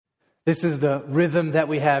This is the rhythm that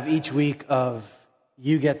we have each week of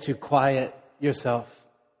you get to quiet yourself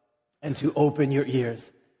and to open your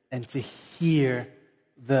ears and to hear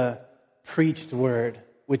the preached word,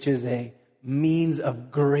 which is a means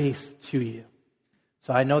of grace to you.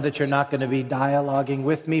 So I know that you're not going to be dialoguing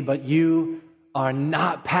with me, but you are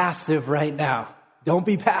not passive right now. Don't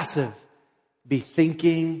be passive. Be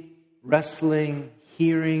thinking, wrestling,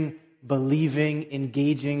 hearing, believing,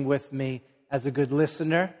 engaging with me as a good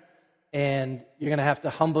listener. And you're going to have to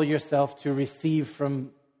humble yourself to receive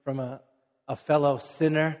from a fellow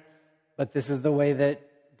sinner. But this is the way that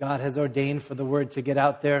God has ordained for the word to get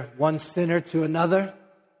out there, one sinner to another,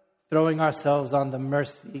 throwing ourselves on the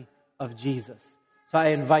mercy of Jesus. So I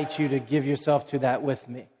invite you to give yourself to that with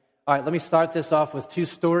me. All right, let me start this off with two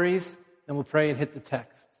stories, then we'll pray and hit the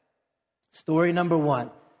text. Story number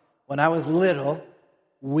one. When I was little,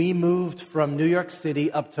 we moved from New York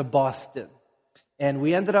City up to Boston. And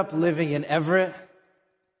we ended up living in Everett.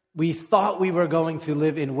 We thought we were going to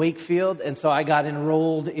live in Wakefield, and so I got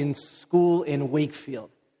enrolled in school in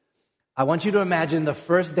Wakefield. I want you to imagine the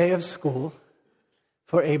first day of school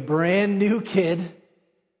for a brand new kid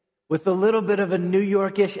with a little bit of a New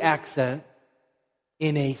Yorkish accent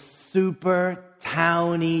in a super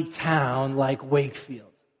towny town like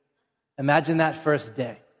Wakefield. Imagine that first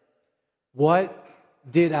day. What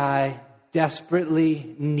did I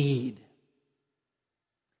desperately need?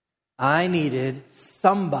 I needed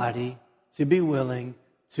somebody to be willing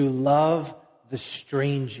to love the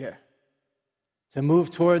stranger, to move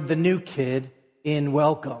toward the new kid in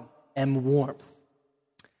welcome and warmth.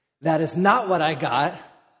 That is not what I got.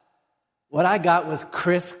 What I got was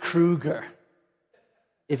Chris Kruger.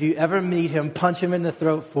 If you ever meet him, punch him in the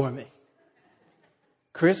throat for me.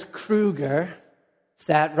 Chris Kruger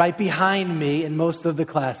sat right behind me in most of the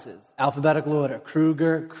classes, alphabetical order,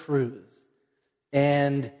 Kruger, Cruz.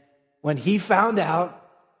 And when he found out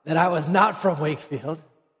that I was not from Wakefield,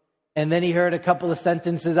 and then he heard a couple of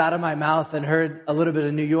sentences out of my mouth and heard a little bit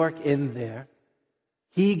of New York in there,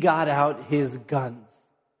 he got out his guns.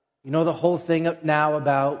 You know the whole thing now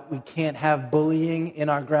about we can't have bullying in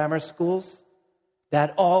our grammar schools?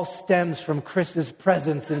 That all stems from Chris's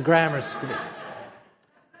presence in grammar school.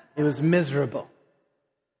 It was miserable.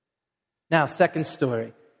 Now, second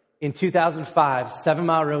story. In 2005, 7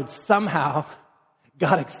 Mile Road somehow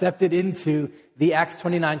got accepted into the Acts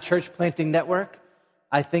 29 Church Planting Network.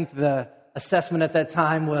 I think the assessment at that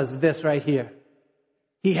time was this right here.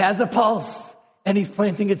 He has a pulse, and he's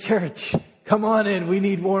planting a church. Come on in, we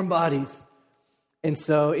need warm bodies. And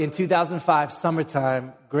so in 2005,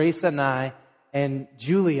 summertime, Grace and I and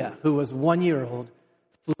Julia, who was 1 year old,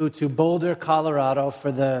 flew to Boulder, Colorado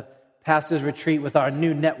for the pastor's retreat with our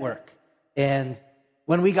new network. And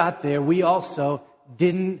when we got there, we also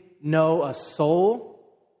didn't know a soul.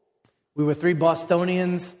 We were 3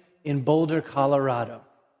 Bostonians in Boulder, Colorado.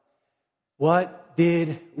 What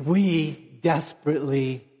did we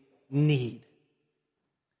desperately need?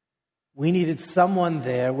 We needed someone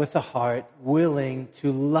there with a heart willing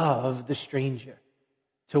to love the stranger,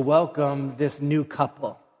 to welcome this new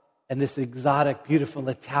couple and this exotic, beautiful,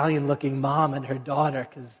 Italian-looking mom and her daughter,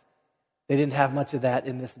 because they didn't have much of that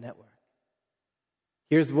in this network.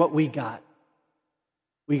 Here's what we got.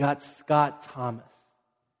 We got Scott Thomas.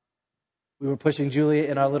 We were pushing Julia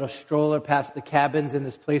in our little stroller past the cabins in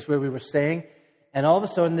this place where we were staying, and all of a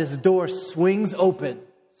sudden this door swings open,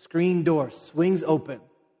 screen door swings open,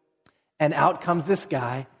 and out comes this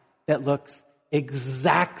guy that looks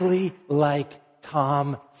exactly like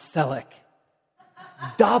Tom Selleck.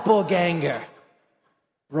 Doppelganger.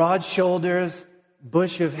 Broad shoulders,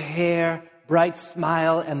 bush of hair, bright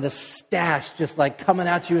smile, and the stash just like coming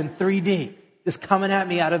at you in 3D, just coming at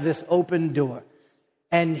me out of this open door.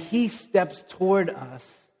 And he steps toward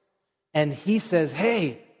us and he says,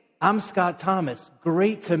 "Hey, I'm Scott Thomas.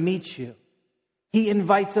 Great to meet you." He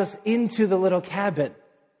invites us into the little cabin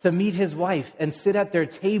to meet his wife and sit at their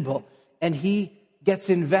table. And he gets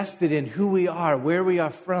invested in who we are, where we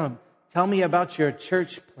are from. Tell me about your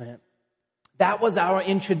church plant. That was our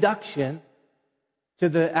introduction to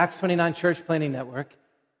the Acts 29 Church Planting Network.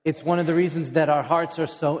 It's one of the reasons that our hearts are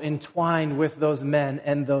so entwined with those men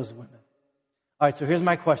and those women. All right, so here's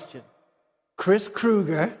my question. Chris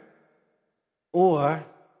Kruger or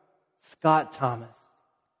Scott Thomas?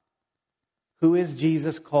 Who is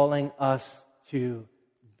Jesus calling us to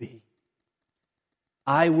be?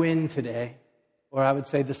 I win today, or I would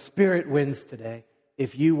say the Spirit wins today,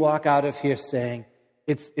 if you walk out of here saying,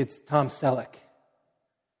 it's Tom Selleck.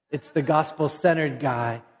 It's the gospel-centered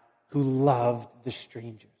guy who loved the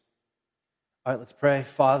strangers. All right, let's pray.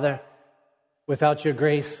 Father, without your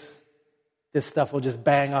grace, this stuff will just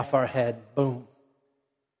bang off our head, boom.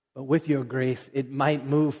 But with your grace, it might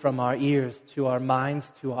move from our ears to our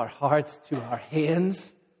minds, to our hearts, to our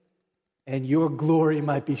hands, and your glory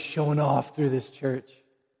might be shown off through this church.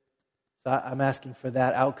 So I'm asking for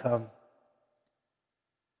that outcome.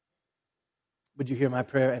 Would you hear my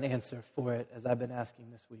prayer and answer for it as I've been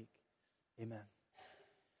asking this week? Amen.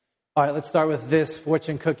 All right, let's start with this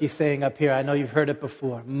fortune cookie saying up here. I know you've heard it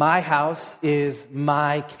before. My house is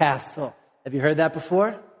my castle. Have you heard that before?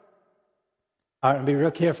 All right, I'm going to be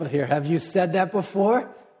real careful here. Have you said that before?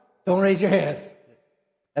 Don't raise your hand.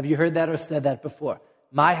 Have you heard that or said that before?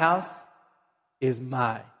 My house is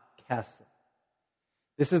my castle.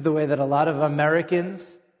 This is the way that a lot of Americans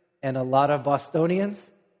and a lot of Bostonians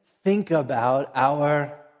think about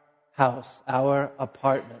our house, our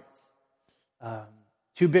apartment.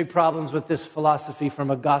 Two big problems with this philosophy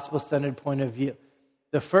from a gospel-centered point of view.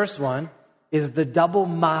 The first one is the double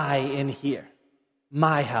my in here.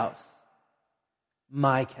 My house,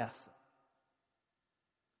 my castle.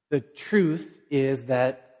 The truth is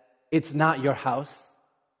that it's not your house,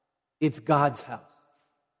 it's God's house.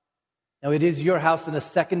 Now, it is your house in a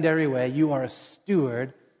secondary way. You are a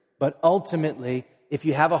steward, but ultimately, if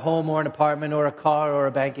you have a home or an apartment or a car or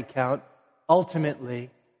a bank account,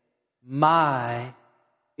 ultimately, my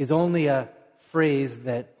is only a phrase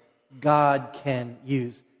that God can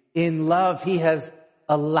use. In love, He has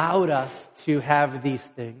allowed us to have these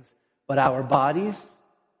things, but our bodies,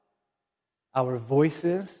 our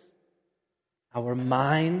voices, our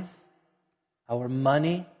minds, our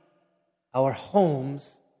money, our homes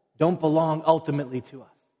don't belong ultimately to us.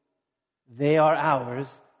 They are ours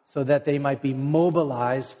so that they might be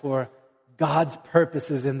mobilized for God's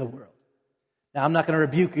purposes in the world. Now, I'm not going to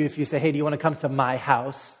rebuke you if you say, hey, do you want to come to my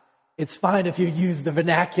house? It's fine if you use the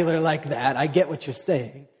vernacular like that. I get what you're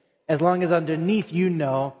saying. As long as underneath you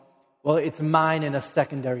know, well, it's mine in a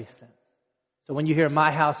secondary sense. So when you hear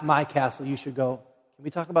my house, my castle, you should go, can we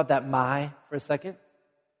talk about that my for a second?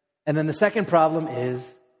 And then the second problem is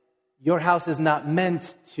your house is not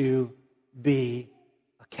meant to be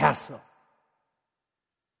a castle.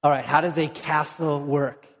 All right, how does a castle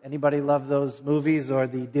work? Anybody love those movies or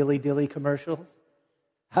the Dilly Dilly commercials?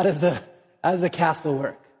 How does a castle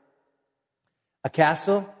work? A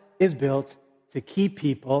castle is built to keep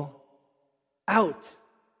people out.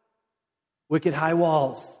 Wicked high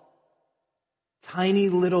walls. Tiny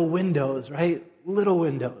little windows, right? Little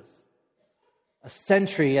windows. A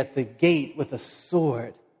sentry at the gate with a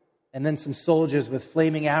sword. And then some soldiers with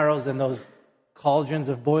flaming arrows and those cauldrons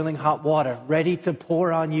of boiling hot water ready to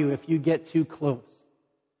pour on you if you get too close.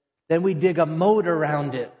 Then we dig a moat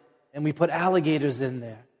around it and we put alligators in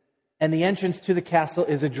there. And the entrance to the castle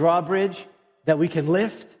is a drawbridge that we can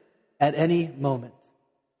lift at any moment.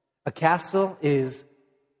 A castle is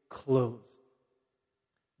closed.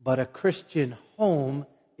 But a Christian home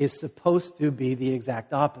is supposed to be the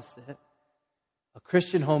exact opposite. A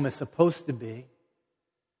Christian home is supposed to be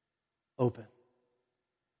open.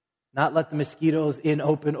 Not let the mosquitoes in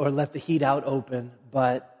open or let the heat out open,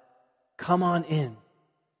 but come on in.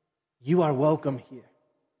 You are welcome here.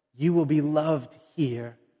 You will be loved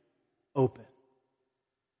here, open.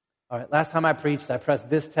 All right, last time I preached, I pressed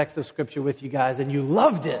this text of Scripture with you guys, and you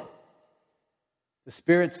loved it. The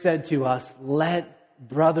Spirit said to us, let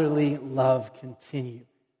brotherly love continue.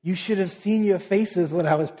 You should have seen your faces when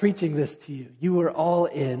I was preaching this to you. You were all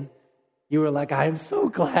in. You were like, I am so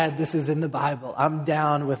glad this is in the Bible. I'm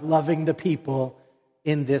down with loving the people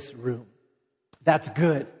in this room. That's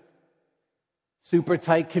good. Super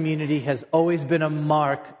tight community has always been a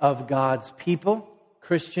mark of God's people.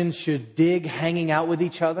 Christians should dig hanging out with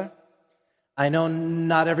each other. I know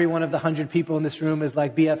not every one of the 100 people in this room is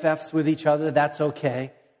like BFFs with each other. That's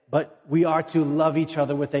okay. But we are to love each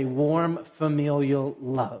other with a warm, familial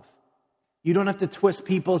love. You don't have to twist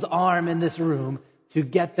people's arm in this room to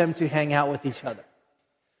get them to hang out with each other.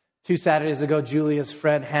 2 Saturdays ago, Julia's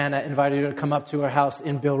friend Hannah invited her to come up to her house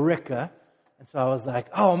in Billerica. And so I was like,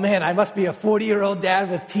 oh man, I must be a 40-year-old dad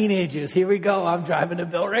with teenagers. Here we go. I'm driving to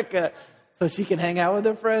Billerica so she can hang out with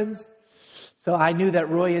her friends. So I knew that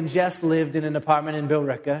Roy and Jess lived in an apartment in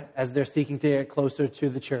Billerica as they're seeking to get closer to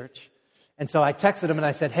the church. And so I texted them and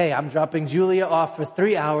I said, hey, I'm dropping Julia off for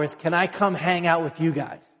 3 hours. Can I come hang out with you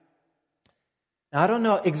guys? Now, I don't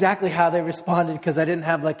know exactly how they responded because I didn't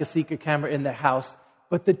have like a secret camera in their house.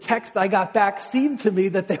 But the text I got back seemed to me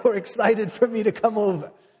that they were excited for me to come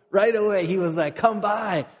over. Right away, he was like, come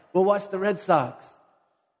by. We'll watch the Red Sox.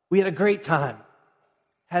 We had a great time.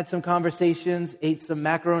 Had some conversations, ate some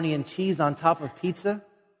macaroni and cheese on top of pizza.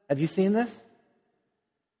 Have you seen this?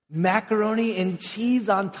 Macaroni and cheese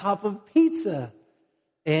on top of pizza.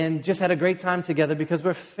 and just had a great time together because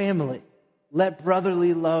we're family. Let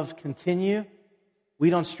brotherly love continue. We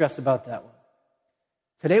don't stress about that one.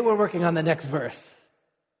 Today we're working on the next verse,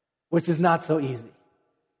 which is not so easy.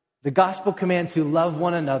 The gospel command to love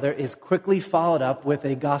one another is quickly followed up with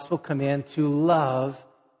a gospel command to love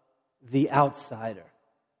the outsider.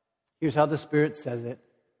 Here's how the Spirit says it.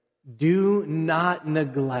 Do not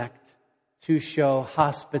neglect to show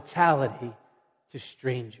hospitality to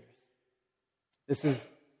strangers. This is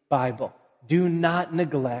Bible. Do not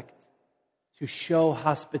neglect to show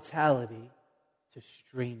hospitality to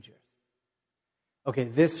strangers. Okay,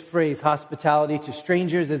 this phrase, hospitality to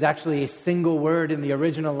strangers, is actually a single word in the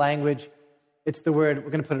original language. It's the word,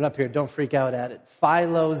 we're going to put it up here, don't freak out at it,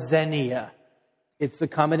 philoxenia. It's a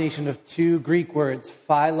combination of two Greek words,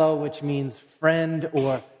 philo, which means friend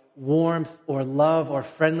or warmth or love or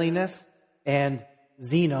friendliness, and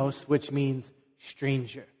xenos, which means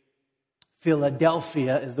stranger.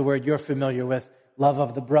 Philadelphia is the word you're familiar with, love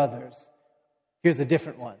of the brothers. Here's a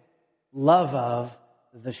different one, love of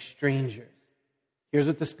the strangers. Here's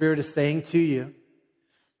what the Spirit is saying to you.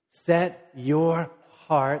 Set your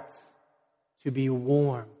hearts to be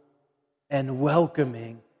warm and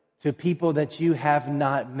welcoming to people that you have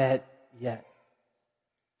not met yet.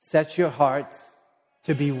 Set your hearts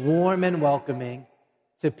to be warm and welcoming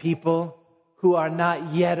to people who are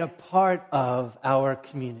not yet a part of our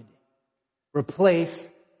community. Replace,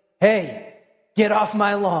 hey, get off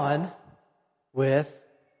my lawn, with,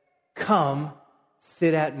 come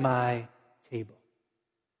sit at my table.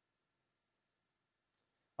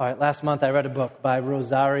 All right, last month I read a book by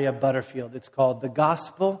Rosaria Butterfield. It's called The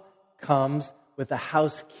Gospel Comes with a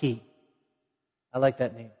House Key. I like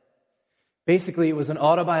that name. Basically, it was an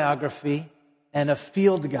autobiography and a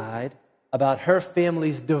field guide about her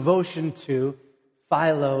family's devotion to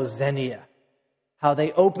philoxenia, how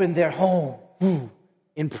they opened their home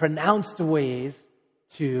in pronounced ways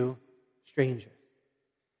to strangers.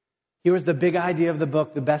 Here was the big idea of the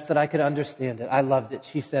book, the best that I could understand it. I loved it.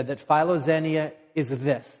 She said that philoxenia is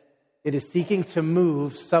this. It is seeking to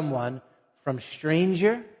move someone from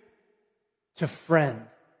stranger to friend,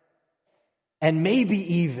 and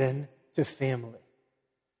maybe even to family.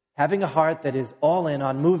 Having a heart that is all in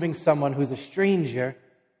on moving someone who's a stranger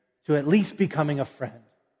to at least becoming a friend,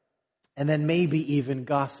 and then maybe even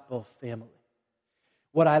gospel family.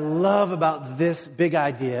 What I love about this big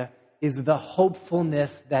idea is the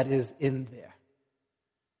hopefulness that is in there.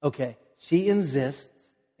 Okay, she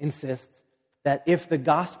insists that if the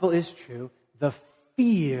gospel is true, the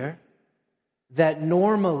fear that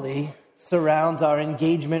normally surrounds our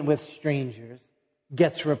engagement with strangers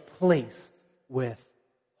gets replaced with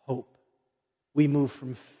hope. We move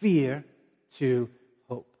from fear to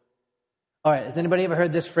hope. All right, has anybody ever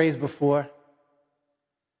heard this phrase before?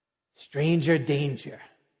 Stranger danger.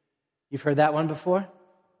 You've heard that one before?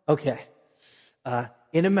 Okay.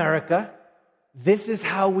 In America, this is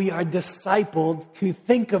how we are discipled to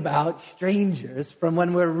think about strangers from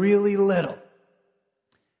when we're really little.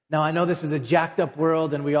 Now, I know this is a jacked up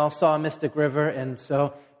world, and we all saw Mystic River, and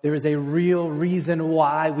so there is a real reason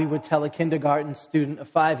why we would tell a kindergarten student, a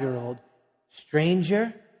 5-year-old,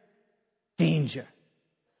 stranger, danger.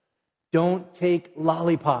 Don't take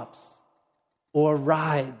lollipops or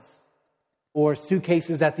rides or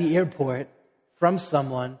suitcases at the airport from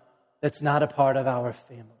someone that's not a part of our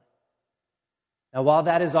family. Now, while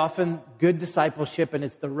that is often good discipleship and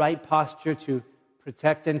it's the right posture to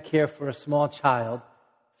protect and care for a small child,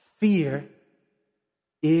 fear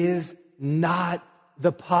is not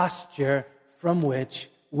the posture from which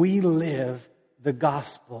we live the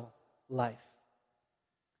gospel life.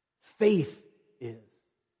 Faith is.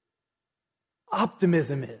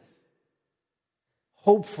 Optimism is.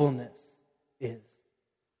 Hopefulness is.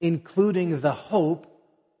 Including the hope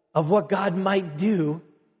of what God might do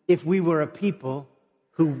if we were a people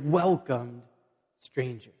who welcomed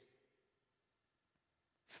strangers.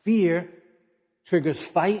 Fear triggers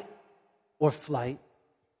fight or flight,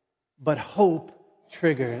 but hope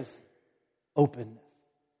triggers openness.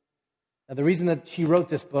 Now, the reason that she wrote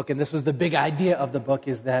this book, and this was the big idea of the book,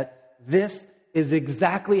 is that this is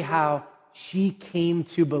exactly how she came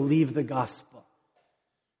to believe the gospel.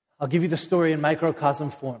 I'll give you the story in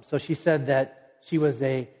microcosm form. So she said that she was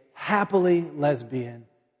a happily lesbian,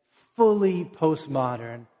 fully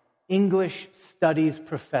postmodern English studies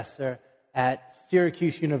professor at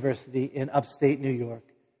Syracuse University in upstate New York.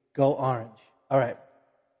 Go Orange. All right.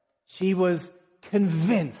 She was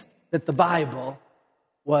convinced that the Bible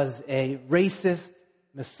was a racist,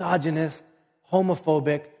 misogynist,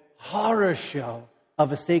 homophobic horror show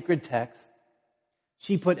of a sacred text.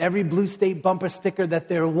 She put every blue state bumper sticker that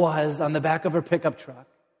there was on the back of her pickup truck.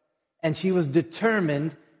 And she was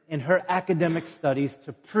determined in her academic studies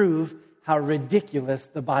to prove how ridiculous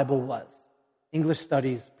the Bible was. English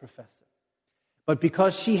studies professor. But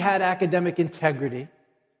because she had academic integrity,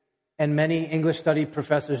 and many English study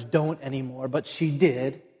professors don't anymore, but she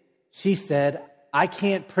did, she said, I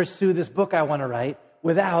can't pursue this book I want to write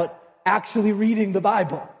without actually reading the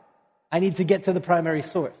Bible. I need to get to the primary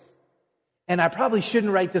source. And I probably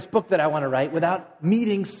shouldn't write this book that I want to write without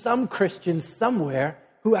meeting some Christian somewhere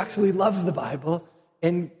who actually loves the Bible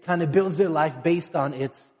and kind of builds their life based on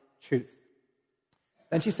its truth.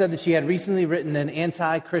 Then she said that she had recently written an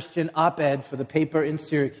anti-Christian op-ed for the paper in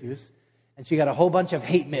Syracuse, and she got a whole bunch of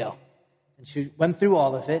hate mail. And she went through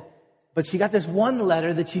all of it, but she got this one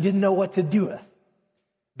letter that she didn't know what to do with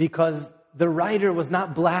because the writer was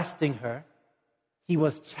not blasting her. He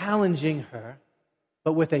was challenging her,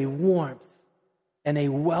 but with a warmth and a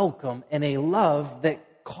welcome and a love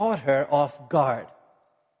that caught her off guard.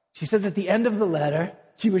 She says at the end of the letter,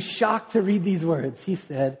 she was shocked to read these words. He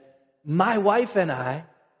said, my wife and I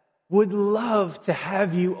would love to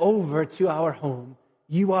have you over to our home.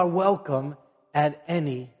 You are welcome at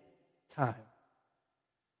any time.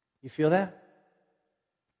 You feel that?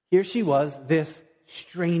 Here she was, this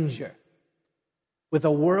stranger, with a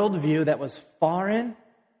worldview that was foreign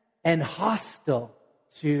and hostile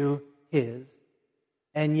to his,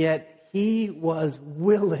 and yet he was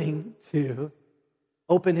willing to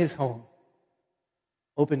open his home,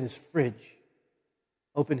 open his fridge,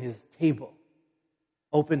 open his table,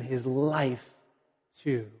 open his life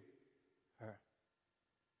to her.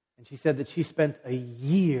 And she said that she spent a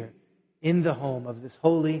year in the home of this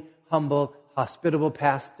holy, humble, hospitable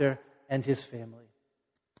pastor and his family.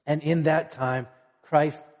 And in that time,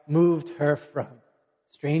 Christ moved her from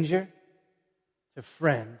stranger to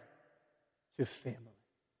friend to family.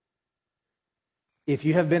 If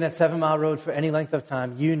you have been at 7 Mile Road for any length of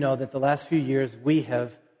time, you know that the last few years we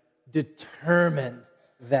have determined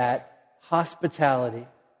that hospitality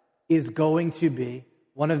is going to be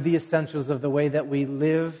one of the essentials of the way that we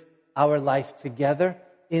live our life together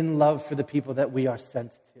in love for the people that we are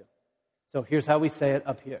sent to. So here's how we say it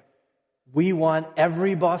up here. We want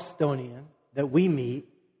every Bostonian that we meet,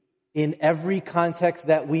 in every context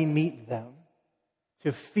that we meet them,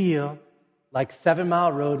 to feel like 7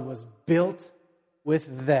 Mile Road was built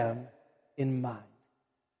with them in mind.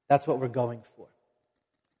 That's what we're going for.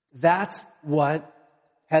 That's what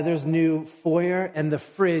Heather's new foyer and the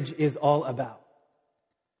fridge is all about.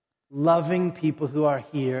 Loving people who are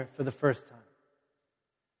here for the first time.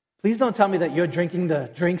 Please don't tell me that you're drinking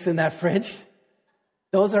the drinks in that fridge.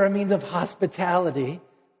 Those are a means of hospitality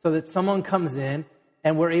so that someone comes in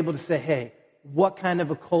and we're able to say, hey, what kind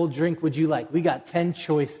of a cold drink would you like? We got 10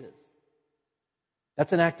 choices.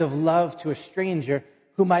 That's an act of love to a stranger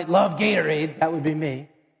who might love Gatorade, that would be me,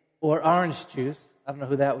 or orange juice, I don't know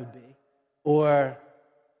who that would be, or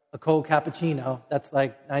a cold cappuccino, that's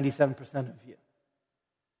like 97% of you.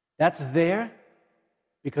 That's there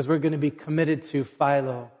because we're going to be committed to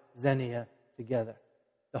philoxenia together.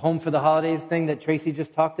 The Home for the Holidays thing that Tracy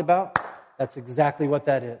just talked about, that's exactly what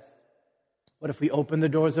that is. What if we open the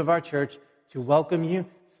doors of our church to welcome you,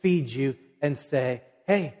 feed you, and say,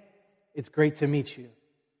 hey, it's great to meet you.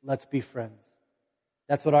 Let's be friends.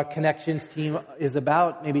 That's what our Connections team is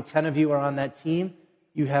about. Maybe 10 of you are on that team.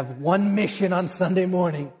 You have one mission on Sunday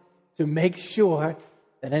morning to make sure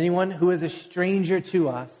that anyone who is a stranger to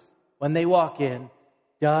us, when they walk in,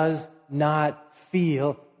 does not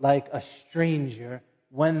feel like a stranger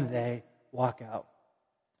when they walk out.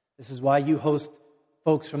 This is why you host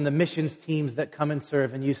folks from the missions teams that come and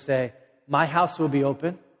serve, and you say, my house will be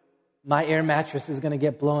open. My air mattress is going to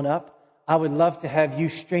get blown up. I would love to have you,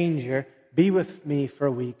 stranger, be with me for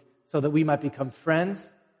a week so that we might become friends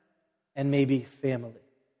and maybe family.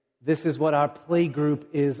 This is what our play group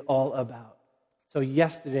is all about. So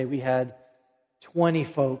yesterday we had 20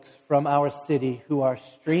 folks from our city who are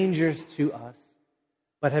strangers to us,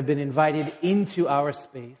 but have been invited into our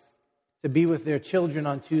space to be with their children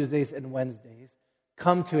on Tuesdays and Wednesdays,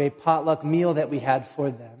 come to a potluck meal that we had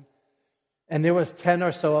for them. And there was 10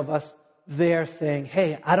 or so of us there saying,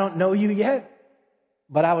 hey, I don't know you yet,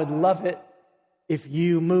 but I would love it if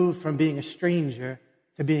you move from being a stranger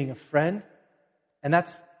to being a friend. And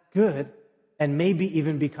that's good, and maybe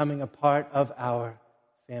even becoming a part of our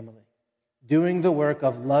family. Doing the work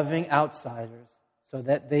of loving outsiders so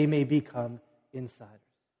that they may become insiders.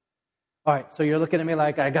 All right, so you're looking at me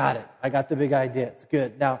like, I got it. I got the big idea. It's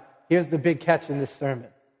good. Now, here's the big catch in this sermon.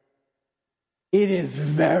 It is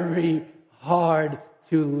very hard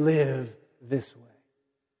to live this way.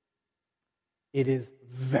 It is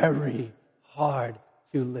very hard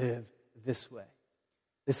to live this way.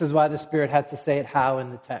 This is why the Spirit had to say it how in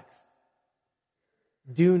the text.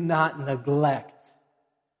 Do not neglect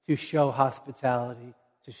to show hospitality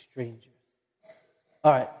to strangers.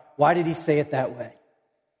 All right, why did he say it that way?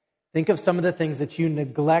 Think of some of the things that you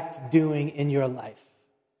neglect doing in your life.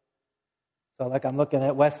 So like I'm looking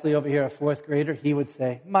at Wesley over here, a fourth grader, he would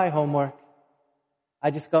say, my homework. I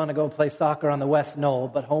just going to go play soccer on the West Knoll,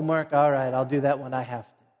 but homework, all right, I'll do that when I have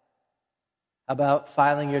to. How about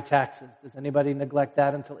filing your taxes? Does anybody neglect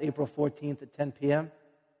that until April 14th at 10 p.m.?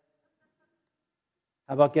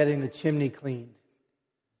 How about getting the chimney cleaned?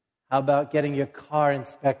 How about getting your car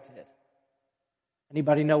inspected?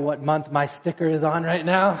 Anybody know what month my sticker is on right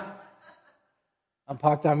now? I'm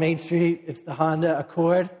parked on Main Street. It's the Honda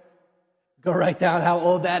Accord. Go write down how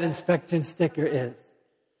old that inspection sticker is.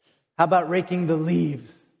 How about raking the leaves?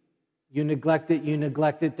 You neglect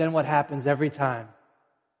it, then what happens every time?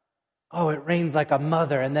 Oh, it rains like a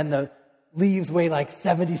mother, and then the leaves weigh like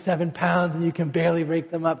 77 pounds and you can barely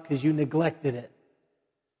rake them up because you neglected it.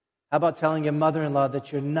 How about telling your mother-in-law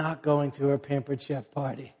that you're not going to her Pampered Chef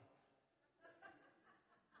party?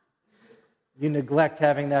 You neglect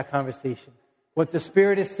having that conversation. What the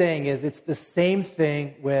Spirit is saying is it's the same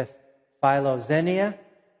thing with philoxenia.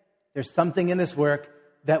 There's something in this work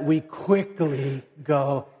that we quickly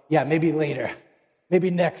go, yeah, maybe later, maybe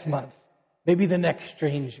next month, maybe the next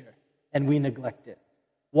stranger, and we neglect it.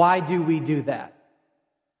 Why do we do that?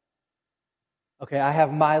 Okay, I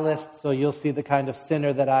have my list, so you'll see the kind of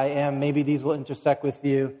sinner that I am. Maybe these will intersect with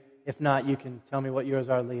you. If not, you can tell me what yours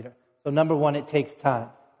are later. So number one, it takes time,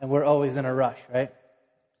 and we're always in a rush, right?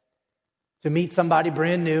 To meet somebody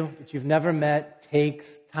brand new that you've never met takes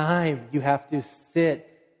time. You have to sit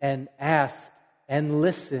and ask and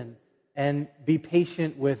listen and be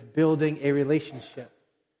patient with building a relationship.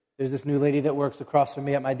 There's this new lady that works across from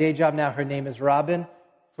me at my day job now. Her name is Robin.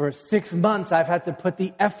 For 6 months, I've had to put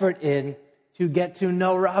the effort in to get to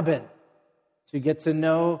know Robin, to get to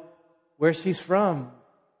know where she's from,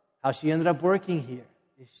 how she ended up working here,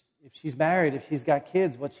 if she's married, if she's got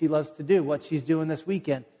kids, what she loves to do, what she's doing this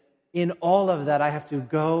weekend. In all of that, I have to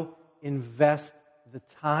go invest the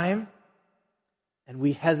time, and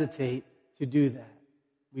we hesitate to do that.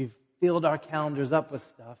 We've filled our calendars up with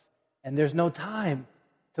stuff, and there's no time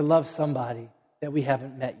to love somebody that we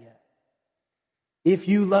haven't met yet. If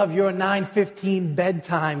you love your 9:15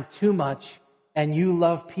 bedtime too much and you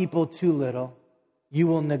love people too little, you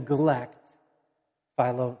will neglect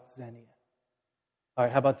philoxenia. All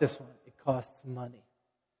right, how about this one? It costs money.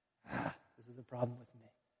 This is a problem with me.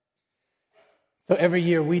 So every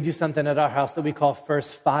year we do something at our house that we call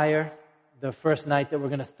First Fire. The first night that we're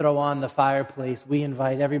going to throw on the fireplace, we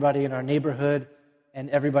invite everybody in our neighborhood and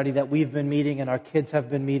everybody that we've been meeting and our kids have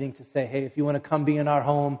been meeting to say, hey, if you want to come be in our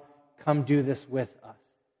home, come do this with us.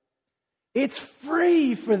 It's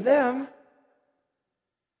free for them,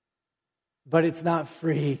 but it's not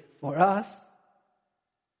free for us.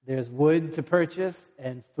 There's wood to purchase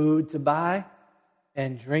and food to buy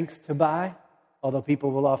and drinks to buy, although people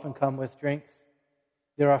will often come with drinks.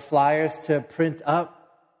 There are flyers to print up.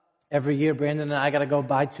 Every year, Brandon and I got to go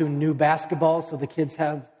buy 2 new basketballs so the kids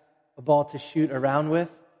have a ball to shoot around with.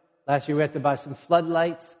 Last year, we had to buy some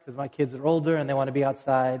floodlights because my kids are older and they want to be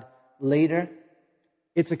outside later.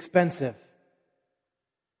 It's expensive.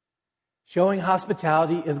 Showing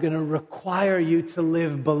hospitality is going to require you to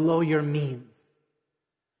live below your means.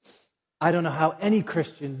 I don't know how any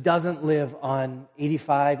Christian doesn't live on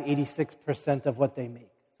 85, 86% of what they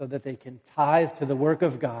make so that they can tithe to the work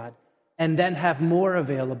of God and then have more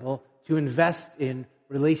available to invest in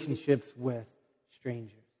relationships with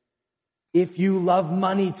strangers. If you love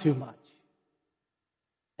money too much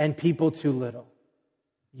and people too little,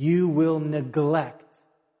 you will neglect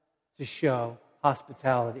to show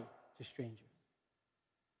hospitality to strangers.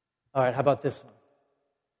 All right, how about this one?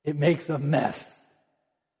 It makes a mess.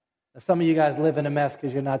 Now, some of you guys live in a mess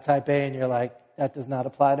because you're not type A and you're like, that does not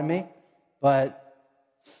apply to me. But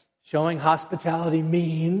showing hospitality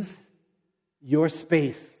means your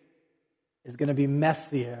space is going to be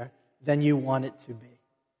messier than you want it to be.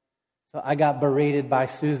 So I got berated by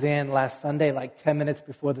Suzanne last Sunday, like 10 minutes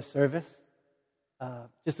before the service.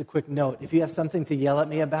 Just a quick note. If you have something to yell at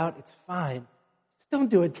me about, it's fine. Just don't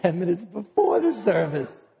do it 10 minutes before the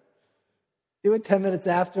service. Do it 10 minutes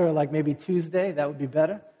after, or like maybe Tuesday. That would be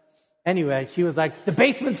better. Anyway, she was like, the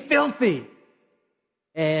basement's filthy.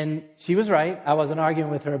 And she was right. I wasn't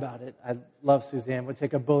arguing with her about it. I love Suzanne. Would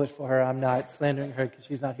take a bullet for her. I'm not slandering her because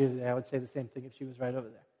she's not here today. I would say the same thing if she was right over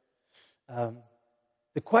there.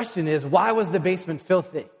 The question is, why was the basement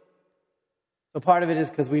filthy? So part of it is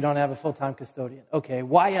because we don't have a full-time custodian. Okay,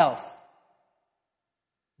 why else?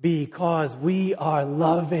 because we are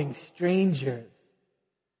loving strangers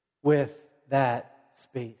with that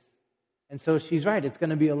space. And so she's right. It's going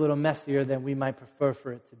to be a little messier than we might prefer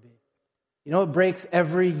for it to be. You know what breaks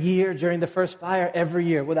every year during the first fire? Every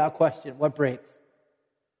year, without question. What breaks?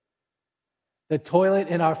 The toilet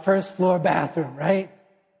in our first floor bathroom, right?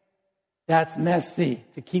 That's messy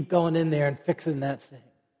to keep going in there and fixing that thing.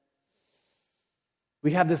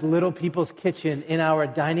 We have this little people's kitchen in our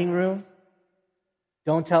dining room.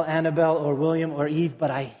 Don't tell Annabelle or William or Eve, but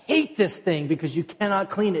I hate this thing because you cannot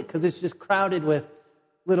clean it because it's just crowded with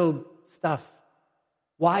little stuff.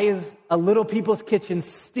 Why is a little people's kitchen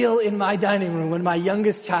still in my dining room when my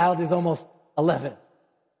youngest child is almost 11?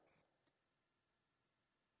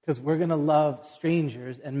 Because we're going to love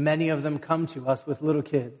strangers, and many of them come to us with little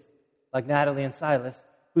kids, like Natalie and Silas,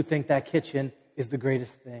 who think that kitchen is the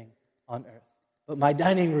greatest thing on earth. But my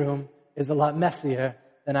dining room is a lot messier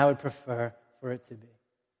than I would prefer for it to be.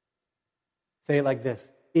 Say it like this: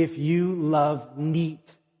 if you love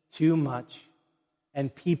neat too much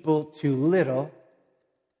and people too little,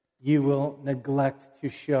 you will neglect to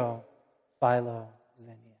show philoxenia.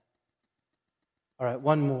 All right,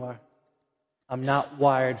 one more. I'm not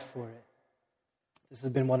wired for it. This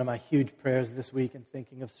has been one of my huge prayers this week in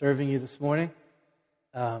thinking of serving you this morning.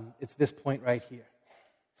 It's this point right here.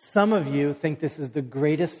 Some of you think this is the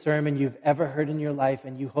greatest sermon you've ever heard in your life,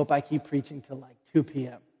 and you hope I keep preaching till like 2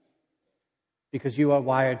 p.m. because you are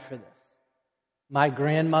wired for this. My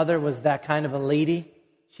grandmother was that kind of a lady.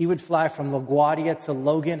 She would fly from LaGuardia to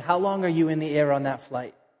Logan. How long are you in the air on that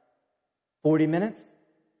flight? 40 minutes?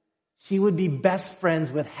 She would be best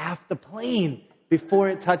friends with half the plane before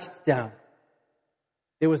it touched down.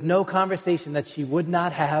 There was no conversation that she would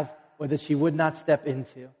not have or that she would not step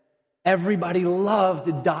into. Everybody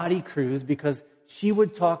loved Dottie Cruz because she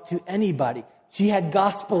would talk to anybody. She had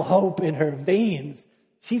gospel hope in her veins.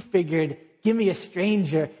 She figured, give me a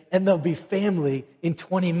stranger and they'll be family in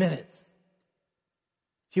 20 minutes.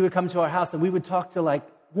 She would come to our house and we would talk till like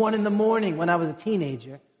 1 a.m. when I was a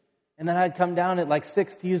teenager. And then I'd come down at like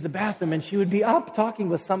 6 to use the bathroom and she would be up talking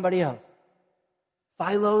with somebody else.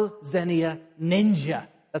 Philoxenia ninja.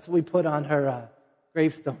 That's what we put on her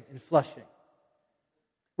gravestone in Flushing.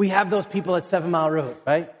 We have those people at 7 Mile Road,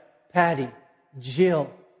 right? Patty, Jill,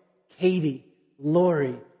 Katie,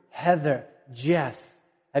 Lori, Heather, Jess.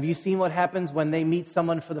 Have you seen what happens when they meet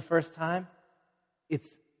someone for the first time? It's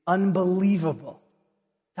unbelievable.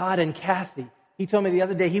 Todd and Kathy. He told me the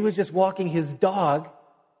other day he was just walking his dog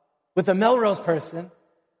with a Melrose person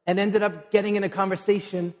and ended up getting in a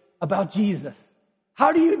conversation about Jesus.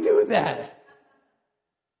 How do you do that?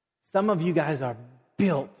 Some of you guys are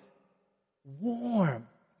built warm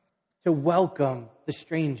to welcome the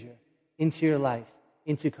stranger into your life,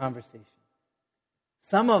 into conversation.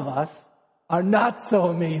 Some of us are not so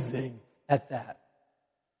amazing at that.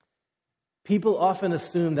 People often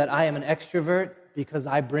assume that I am an extrovert because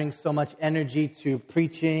I bring so much energy to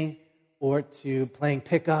preaching or to playing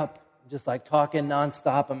pickup, just like talking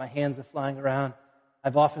nonstop and my hands are flying around.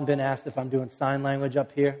 I've often been asked if I'm doing sign language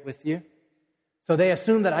up here with you. So they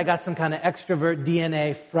assume that I got some kind of extrovert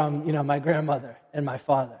DNA from, my grandmother and my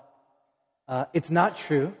father. It's not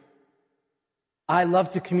true. I love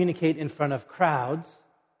to communicate in front of crowds,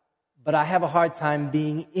 but I have a hard time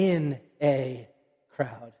being in a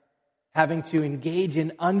crowd. Having to engage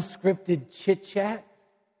in unscripted chit-chat.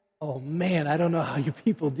 Oh man, I don't know how you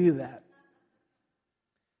people do that.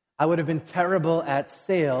 I would have been terrible at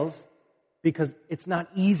sales because it's not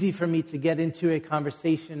easy for me to get into a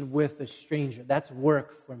conversation with a stranger. That's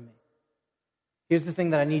work for me. Here's the thing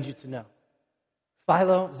that I need you to know.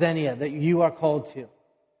 Philoxenia, that you are called to,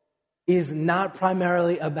 is not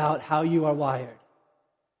primarily about how you are wired.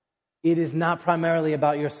 It is not primarily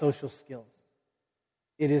about your social skills.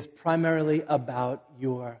 It is primarily about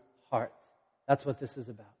your heart. That's what this is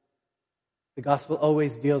about. The gospel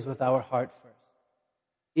always deals with our heart first.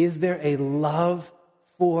 Is there a love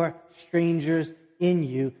for strangers in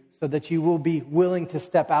you so that you will be willing to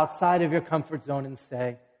step outside of your comfort zone and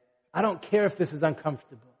say, I don't care if this is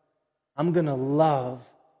uncomfortable. I'm going to love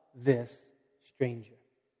this stranger.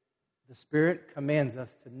 The Spirit commands us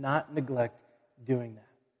to not neglect doing that.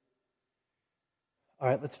 All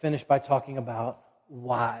right, let's finish by talking about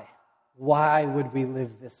why. Why would we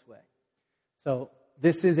live this way? So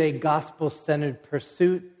this is a gospel-centered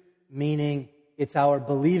pursuit, meaning it's our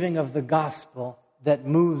believing of the gospel that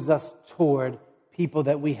moves us toward people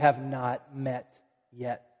that we have not met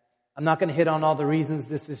yet. I'm not going to hit on all the reasons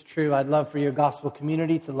this is true. I'd love for your gospel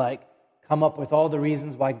community to come up with all the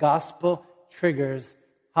reasons why gospel triggers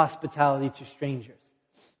hospitality to strangers.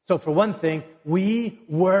 So for one thing, we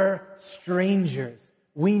were strangers.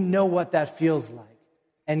 We know what that feels like.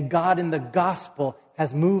 And God in the gospel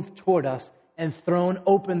has moved toward us and thrown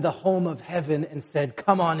open the home of heaven and said,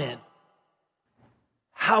 come on in.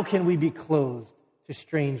 How can we be closed to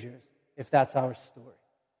strangers if that's our story?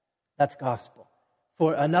 That's gospel.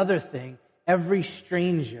 For another thing, every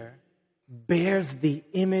stranger bears the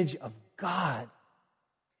image of God.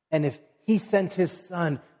 And if he sent his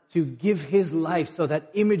son to give his life so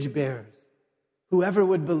that image bearers, whoever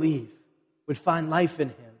would believe, would find life in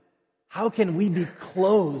him, how can we be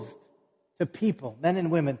closed to people, men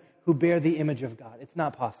and women, who bear the image of God? It's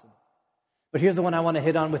not possible. But here's the one I want to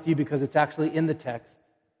hit on with you because it's actually in the text.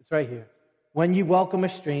 It's right here. When you welcome a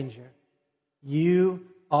stranger, you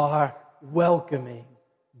are welcoming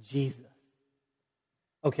Jesus.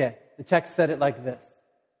 Okay, the text said it like this.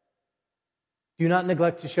 Do not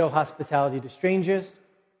neglect to show hospitality to strangers,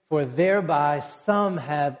 for thereby some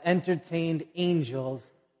have entertained angels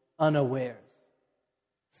unawares.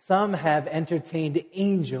 Some have entertained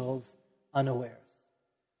angels unawares.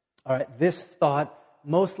 All right, this thought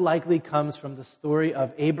most likely comes from the story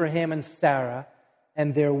of Abraham and Sarah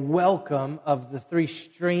and their welcome of the three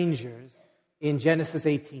strangers in Genesis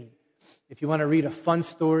 18. If you want to read a fun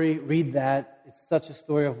story, read that. It's such a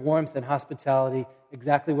story of warmth and hospitality,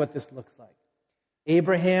 exactly what this looks like.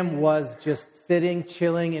 Abraham was just sitting,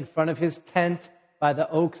 chilling in front of his tent by the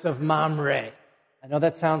oaks of Mamre. I know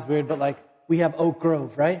that sounds weird, but like we have Oak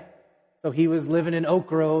Grove, right? So he was living in Oak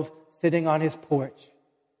Grove, sitting on his porch.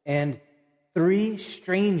 And three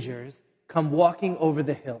strangers come walking over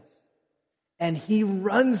the hills. And he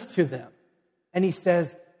runs to them. And he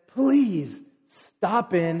says, please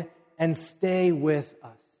stop in and stay with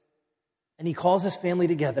us. And he calls his family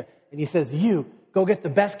together. And he says, you, go get the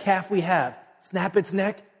best calf we have. Snap its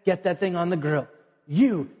neck, get that thing on the grill.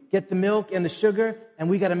 You, get the milk and the sugar, and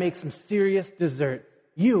we got to make some serious dessert.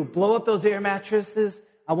 You, blow up those air mattresses.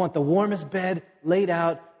 I want the warmest bed laid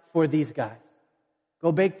out for these guys.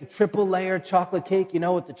 Go bake the triple layer chocolate cake,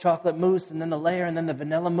 with the chocolate mousse, and then the layer, and then the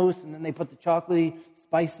vanilla mousse, and then they put the chocolatey,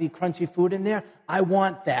 spicy, crunchy food in there. I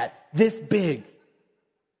want that. This big.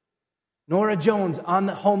 Nora Jones on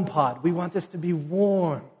the HomePod. We want this to be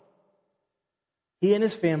warm. He and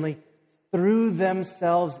his family threw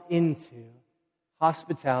themselves into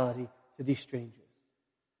hospitality to these strangers.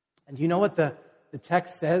 And you know what the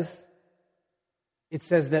text says? It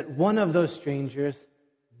says that one of those strangers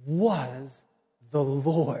was the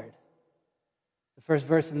Lord. The first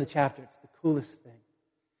verse in the chapter, it's the coolest thing.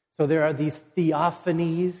 So there are these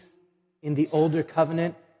theophanies in the older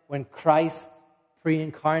covenant when Christ,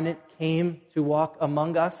 pre-incarnate, came to walk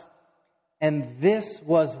among us. And this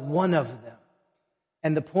was one of them.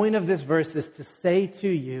 And the point of this verse is to say to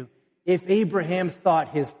you, if Abraham thought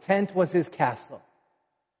his tent was his castle,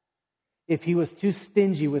 if he was too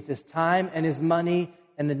stingy with his time and his money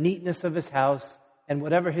and the neatness of his house and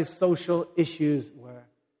whatever his social issues were,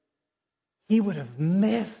 he would have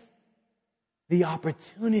missed the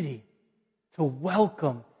opportunity to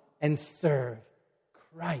welcome and serve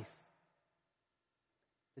Christ.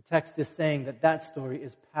 The text is saying that story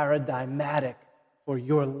is paradigmatic for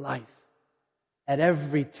your life. At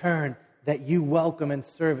every turn that you welcome and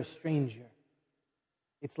serve a stranger,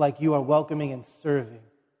 it's like you are welcoming and serving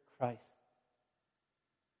Christ.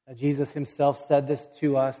 Now, Jesus himself said this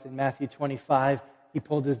to us in Matthew 25. He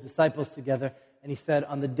pulled his disciples together and he said,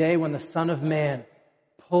 on the day when the Son of Man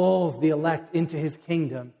pulls the elect into his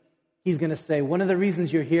kingdom, he's going to say, one of the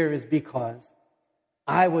reasons you're here is because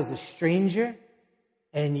I was a stranger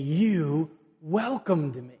and you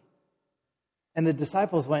welcomed me. And the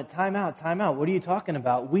disciples went, time out. What are you talking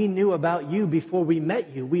about? We knew about you before we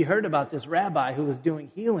met you. We heard about this rabbi who was doing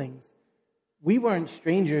healings. We weren't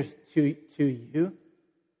strangers to you.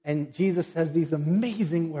 And Jesus says these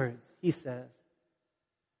amazing words. He says,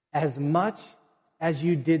 as much as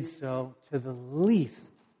you did so to the least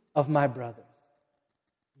of my brothers,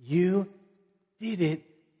 you did it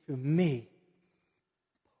to me.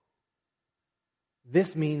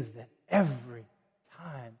 This means that every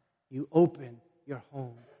time you open your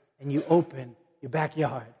home, and you open your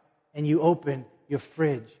backyard, and you open your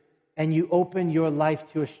fridge, and you open your life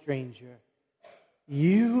to a stranger,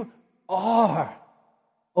 you are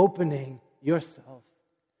opening yourself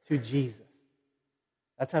to Jesus.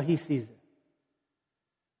 That's how he sees it.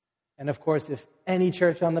 And of course, if any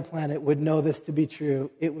church on the planet would know this to be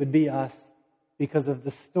true, it would be us, because of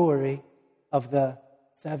the story of the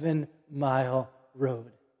 7-mile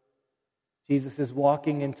road. Jesus is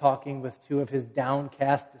walking and talking with two of his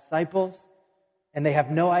downcast disciples, and they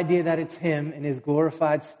have no idea that it's him in his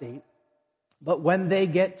glorified state. But when they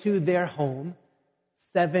get to their home,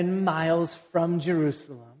 7 miles from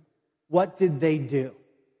Jerusalem, what did they do?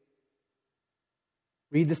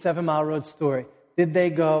 Read the 7 Mile Road story. Did they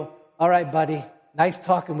go, all right, buddy, nice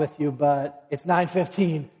talking with you, but it's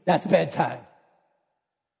 9:15, that's bedtime?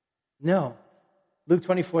 No. Luke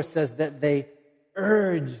 24 says that they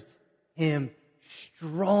urged him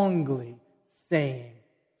strongly, saying,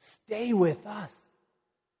 stay with us,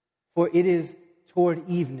 for it is toward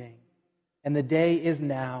evening, and the day is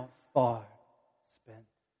now far spent.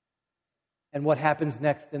 And what happens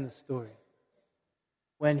next in the story?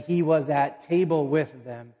 When he was at table with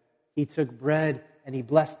them, he took bread and he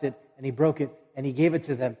blessed it and he broke it and he gave it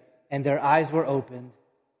to them, and their eyes were opened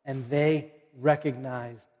and they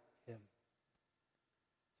recognized him.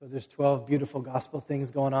 So there's 12 beautiful gospel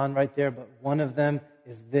things going on right there, but one of them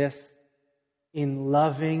is this: in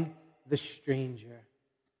loving the stranger,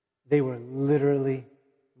 they were literally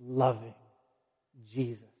loving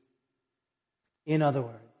Jesus. In other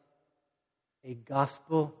words, a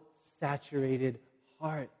gospel-saturated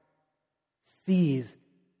heart sees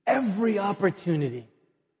every opportunity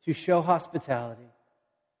to show hospitality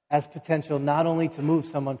as potential not only to move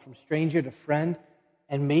someone from stranger to friend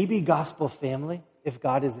and maybe gospel family if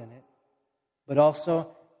God is in it, but also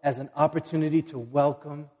as an opportunity to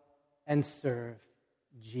welcome and serve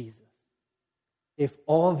Jesus. If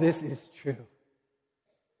all this is true,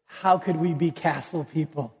 how could we be castle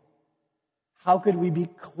people? How could we be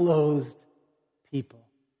closed people?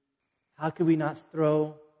 How could we not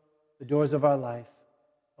throw the doors of our life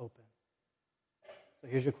open? So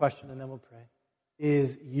here's your question, and then we'll pray.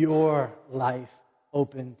 Is your life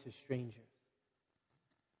open to strangers?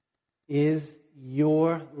 Is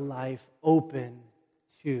your life open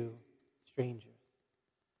to strangers?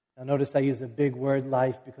 Now notice I use a big word,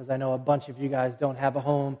 life, because I know a bunch of you guys don't have a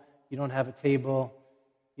home, you don't have a table,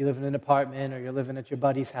 you live in an apartment, or you're living at your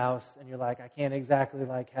buddy's house, and you're like, I can't exactly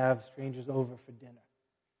have strangers over for dinner.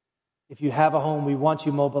 If you have a home, we want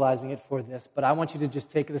you mobilizing it for this, but I want you to just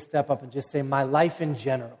take it a step up and just say, my life in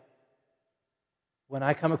general. When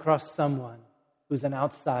I come across someone who's an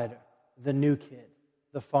outsider, the new kid,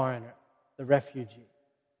 the foreigner, the refugee,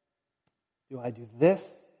 do I do this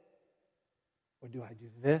or do I do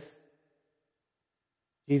this?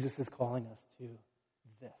 Jesus is calling us to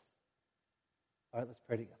this. All right, let's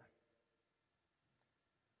pray together.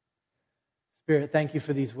 Spirit, thank you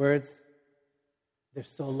for these words. They're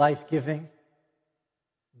so life-giving.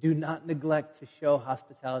 Do not neglect to show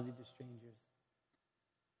hospitality to strangers,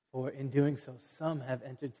 for in doing so, some have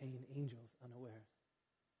entertained angels unawares.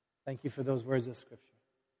 Thank you for those words of Scripture.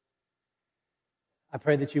 I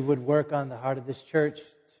pray that you would work on the heart of this church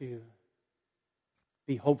to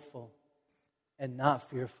be hopeful and not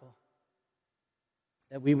fearful,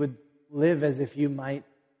 that we would live as if you might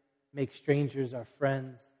make strangers our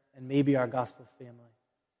friends and maybe our gospel family,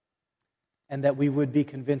 and that we would be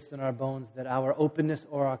convinced in our bones that our openness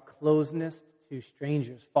or our closeness to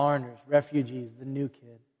strangers, foreigners, refugees, the new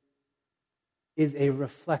kid, is a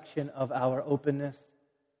reflection of our openness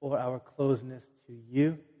or our closeness to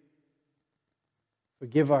you.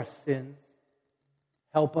 Forgive our sins.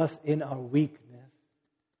 Help us in our weakness.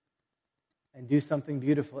 And do something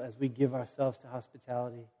beautiful as we give ourselves to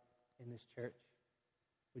hospitality in this church.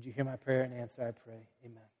 Would you hear my prayer and answer? I pray.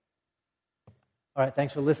 Amen. All right,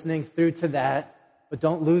 thanks for listening through to that. But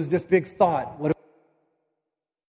don't lose this big thought. What